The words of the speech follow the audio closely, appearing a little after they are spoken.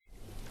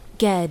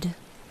Ged,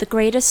 the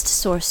greatest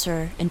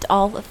sorcerer in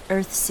all of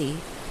Earthsea,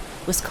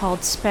 was called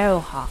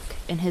Sparrowhawk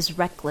in his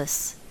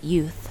reckless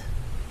youth.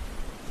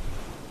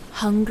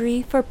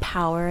 Hungry for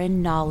power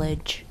and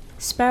knowledge,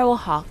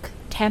 Sparrowhawk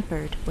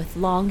tampered with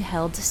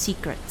long-held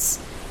secrets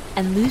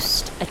and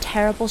loosed a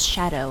terrible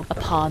shadow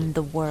upon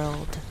the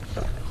world.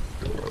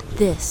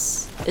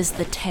 This is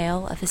the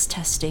tale of his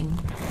testing,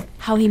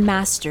 how he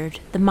mastered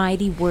the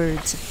mighty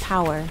words of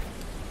power,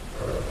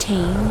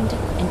 tamed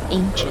an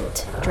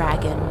ancient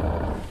dragon,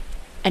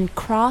 and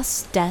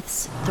crossed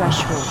death's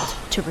threshold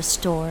to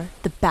restore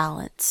the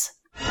balance.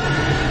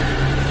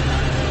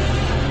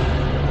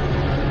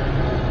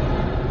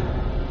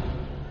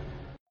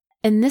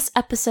 In this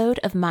episode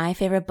of My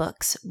Favorite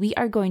Books, we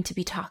are going to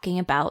be talking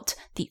about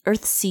the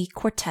Earthsea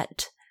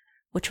Quartet,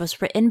 which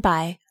was written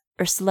by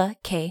Ursula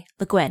K.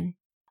 Le Guin.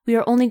 We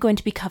are only going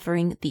to be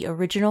covering the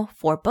original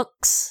 4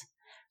 books,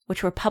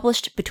 which were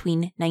published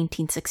between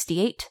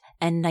 1968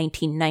 and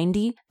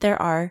 1990.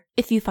 There are,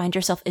 if you find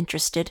yourself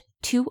interested,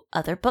 2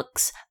 other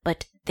books,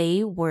 but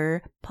they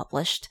were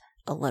published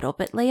a little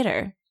bit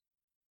later.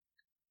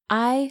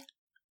 I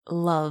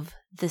love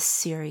this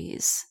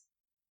series.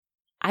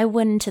 I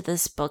went into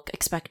this book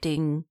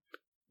expecting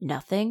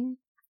nothing.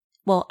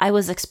 Well, I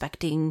was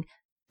expecting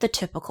the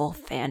typical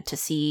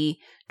fantasy,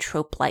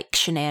 trope-like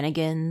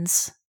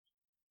shenanigans.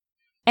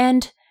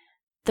 And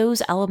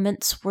those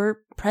elements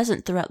were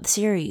present throughout the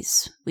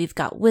series. We've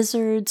got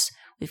wizards,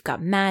 we've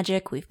got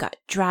magic, we've got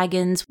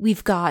dragons,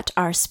 we've got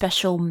our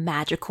special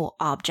magical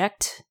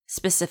object,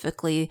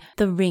 specifically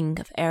the Ring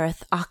of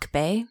Aerith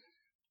Akbe.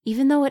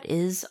 Even though it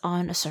is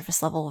on a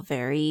surface level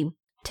very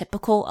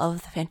typical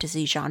of the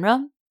fantasy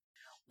genre,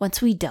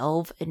 once we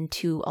delve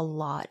into a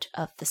lot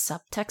of the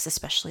subtext,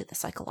 especially the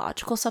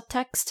psychological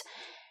subtext,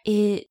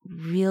 it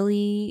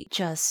really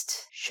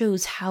just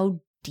shows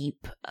how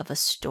deep of a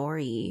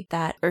story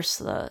that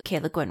Ursula K.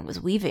 Le Guin was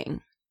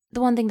weaving.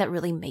 The one thing that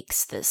really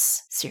makes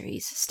this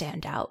series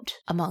stand out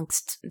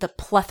amongst the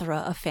plethora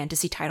of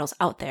fantasy titles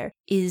out there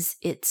is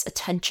its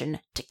attention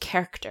to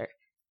character.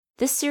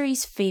 This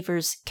series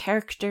favors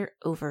character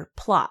over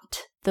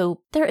plot,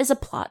 though there is a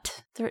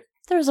plot. There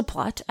is a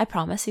plot, I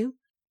promise you.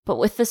 But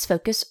with this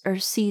focus,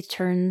 Earthsea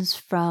turns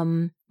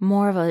from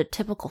more of a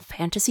typical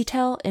fantasy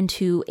tale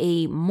into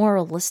a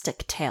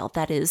moralistic tale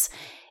that is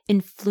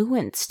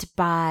influenced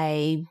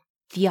by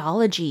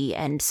theology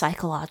and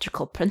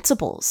psychological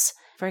principles.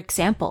 For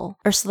example,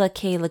 Ursula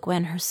K. Le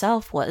Guin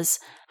herself was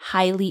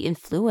highly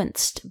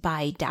influenced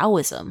by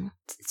Taoism.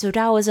 So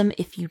Taoism,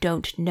 if you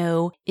don't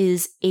know,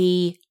 is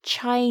a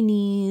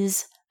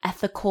Chinese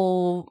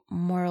ethical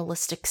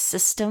moralistic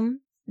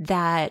system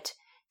that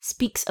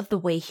speaks of the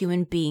way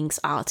human beings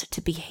ought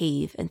to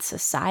behave in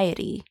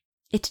society.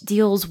 It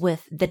deals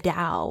with the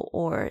Tao,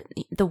 or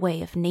the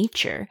way of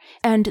nature.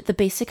 And the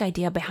basic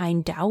idea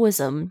behind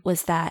Taoism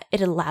was that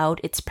it allowed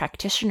its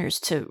practitioners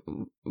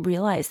to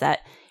realize that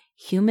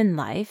human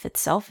life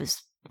itself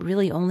is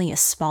really only a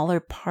smaller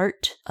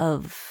part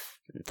of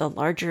the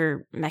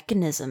larger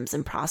mechanisms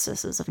and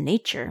processes of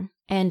nature.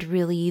 And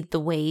really the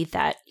way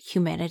that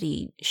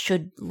humanity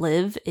should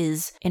live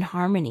is in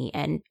harmony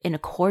and in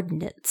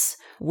accordance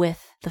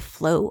with the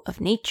flow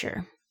of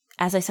nature.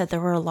 As I said, there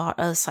were a lot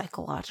of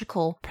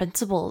psychological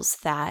principles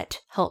that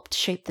helped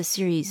shape the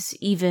series,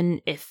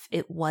 even if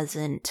it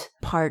wasn't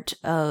part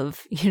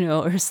of,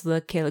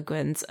 Ursula K. Le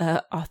Guin's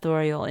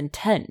authorial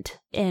intent.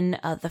 In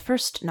the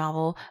first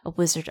novel, A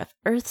Wizard of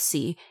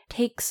Earthsea,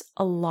 takes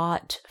a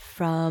lot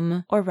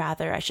from, or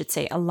rather, I should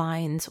say,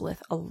 aligns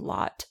with a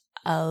lot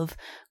of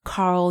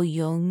Carl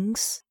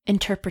Jung's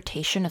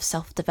interpretation of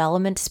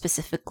self-development,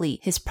 specifically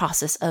his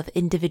process of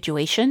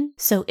individuation.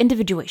 So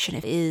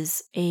individuation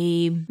is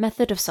a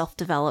method of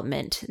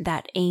self-development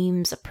that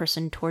aims a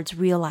person towards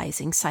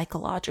realizing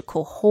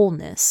psychological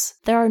wholeness.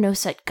 There are no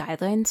set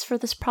guidelines for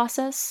this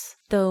process,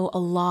 though a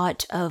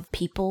lot of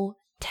people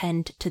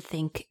tend to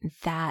think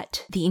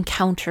that the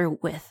encounter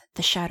with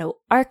the shadow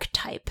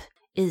archetype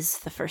is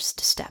the first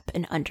step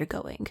in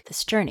undergoing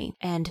this journey,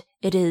 and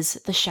it is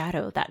the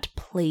shadow that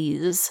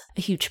plays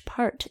a huge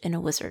part in A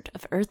Wizard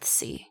of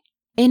Earthsea.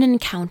 In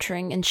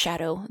encountering in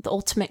shadow, the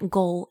ultimate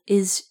goal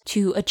is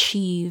to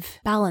achieve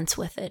balance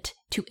with it,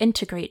 to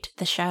integrate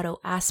the shadow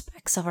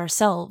aspects of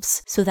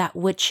ourselves so that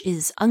which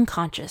is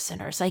unconscious in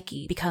our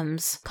psyche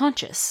becomes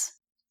conscious.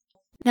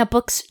 Now,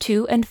 books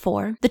 2 and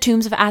 4, The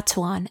Tombs of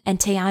Atuan and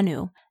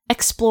Teanu,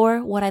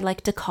 explore what I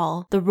like to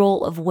call the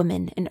role of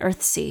women in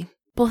Earthsea.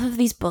 Both of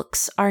these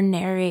books are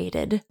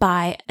narrated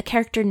by a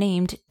character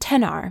named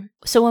Tenar.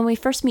 So when we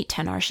first meet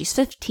Tenar, she's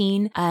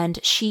 15, and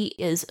she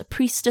is a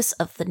priestess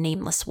of the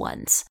Nameless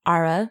Ones,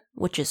 Ara,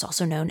 which is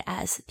also known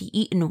as the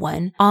Eaten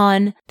One,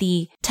 on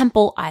the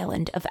temple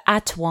island of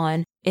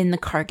Atuan in the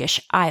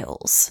Kargish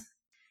Isles.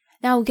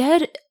 Now,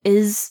 Ged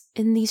is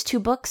in these two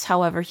books,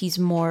 however, he's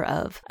more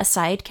of a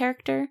side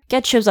character.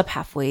 Ged shows up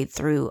halfway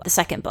through the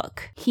second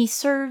book. He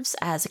serves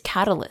as a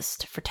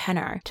catalyst for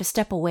Tenar to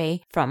step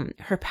away from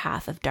her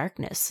path of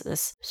darkness,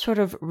 this sort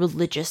of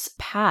religious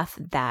path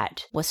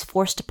that was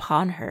forced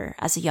upon her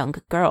as a young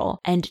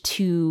girl, and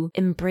to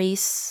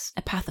embrace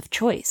a path of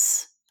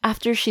choice.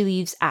 After she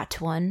leaves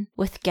Atuan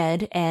with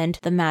Ged and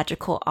the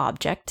magical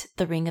object,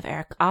 the Ring of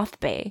Eric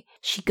Othbay,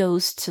 she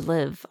goes to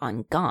live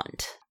on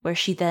Gaunt, where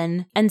she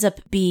then ends up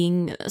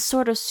being a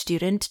sort of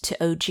student to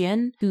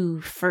Ogian, who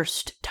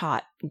first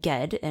taught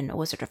Ged in A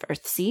Wizard of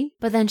Earthsea.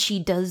 But then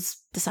she does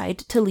decide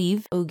to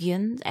leave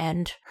Ogian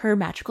and her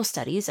magical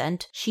studies,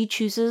 and she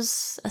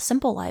chooses a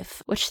simple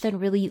life, which then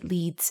really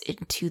leads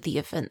into the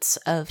events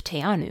of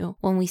Teanu.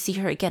 When we see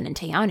her again in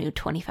Teanu,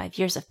 25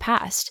 years have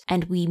passed,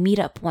 and we meet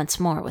up once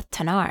more with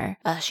Tenar.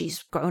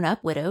 She's grown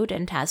up, widowed,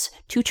 and has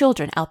 2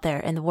 children out there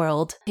in the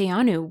world.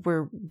 Teanu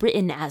were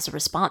written as a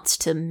response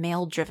to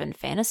male-driven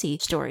fantasy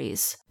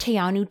stories.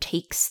 Teanu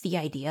takes the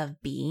idea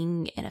of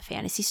being in a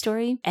fantasy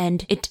story,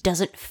 and it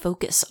doesn't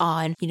focus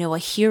on, a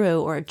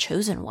hero or a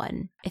chosen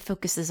one. It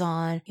focuses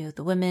on,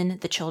 the women,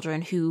 the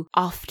children who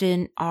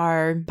often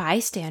are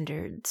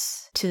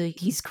bystanders to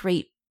these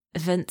great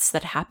events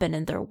that happen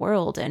in their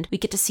world, and we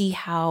get to see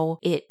how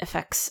it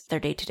affects their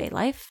day-to-day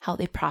life, how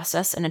they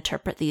process and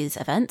interpret these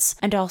events,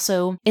 and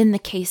also, in the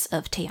case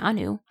of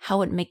Teanu,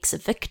 how it makes a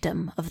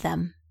victim of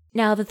them.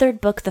 Now, the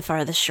third book, The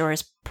Farthest Shore,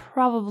 is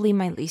probably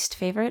my least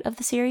favorite of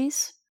the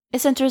series.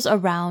 It centers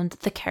around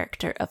the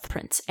character of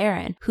Prince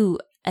Aaron, who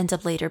ends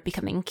up later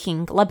becoming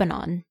King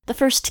Lebanon, the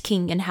first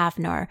king in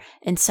Havnar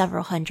in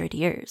several hundred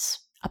years,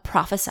 a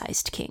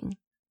prophesized king.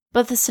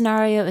 But the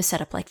scenario is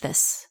set up like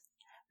this.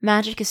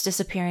 Magic is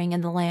disappearing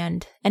in the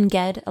land, and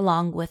Ged,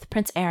 along with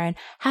Prince Aaron,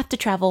 have to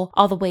travel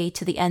all the way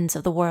to the ends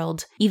of the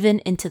world, even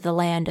into the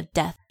land of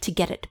death, to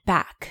get it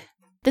back.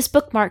 This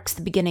book marks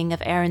the beginning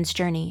of Aaron's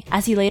journey,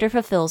 as he later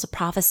fulfills a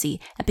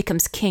prophecy and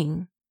becomes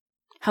king.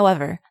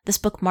 However, this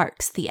book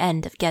marks the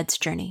end of Ged's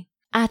journey.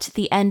 At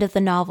the end of the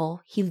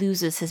novel, he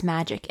loses his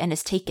magic and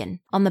is taken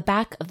on the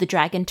back of the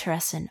dragon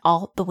Teresin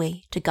all the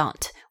way to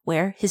Gaunt,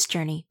 where his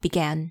journey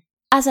began.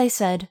 As I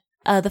said,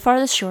 The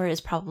Farthest Shore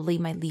is probably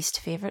my least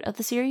favorite of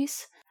the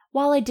series.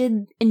 While I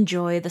did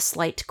enjoy the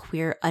slight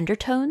queer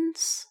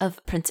undertones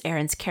of Prince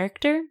Aaron's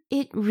character,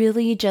 it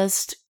really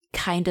just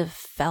kind of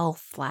fell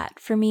flat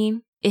for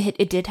me.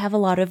 It did have a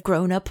lot of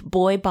grown-up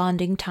boy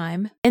bonding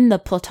time in the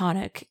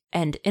platonic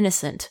and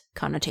innocent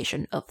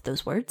connotation of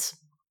those words.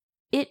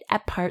 It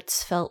at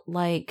parts felt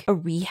like a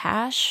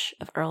rehash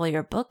of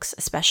earlier books,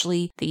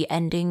 especially the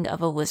ending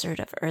of A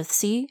Wizard of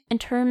Earthsea. In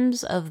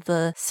terms of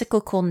the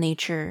cyclical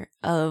nature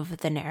of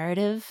the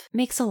narrative,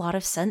 makes a lot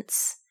of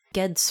sense.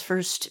 Ged's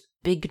first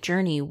big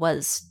journey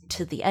was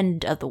to the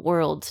end of the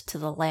world, to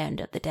the land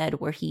of the dead,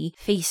 where he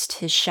faced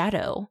his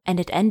shadow, and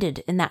it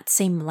ended in that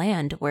same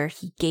land where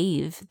he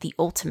gave the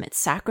ultimate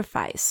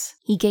sacrifice.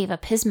 He gave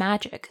up his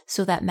magic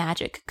so that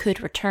magic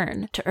could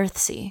return to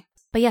Earthsea.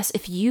 But yes,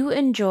 if you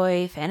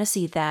enjoy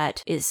fantasy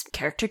that is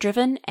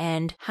character-driven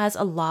and has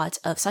a lot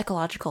of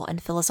psychological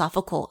and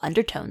philosophical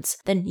undertones,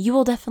 then you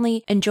will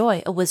definitely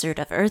enjoy A Wizard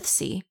of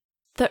Earthsea.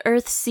 The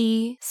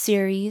Earthsea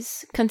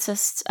series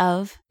consists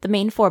of the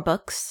main 4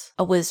 books,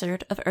 A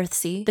Wizard of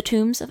Earthsea, The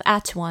Tombs of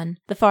Atuan,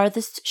 The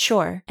Farthest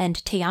Shore, and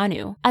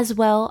Teanu, as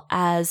well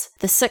as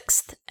the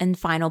 6th and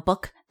final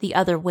book, The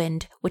Other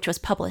Wind, which was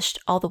published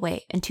all the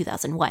way in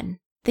 2001.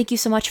 Thank you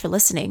so much for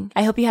listening.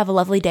 I hope you have a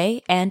lovely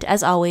day, and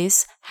as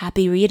always,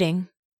 happy reading.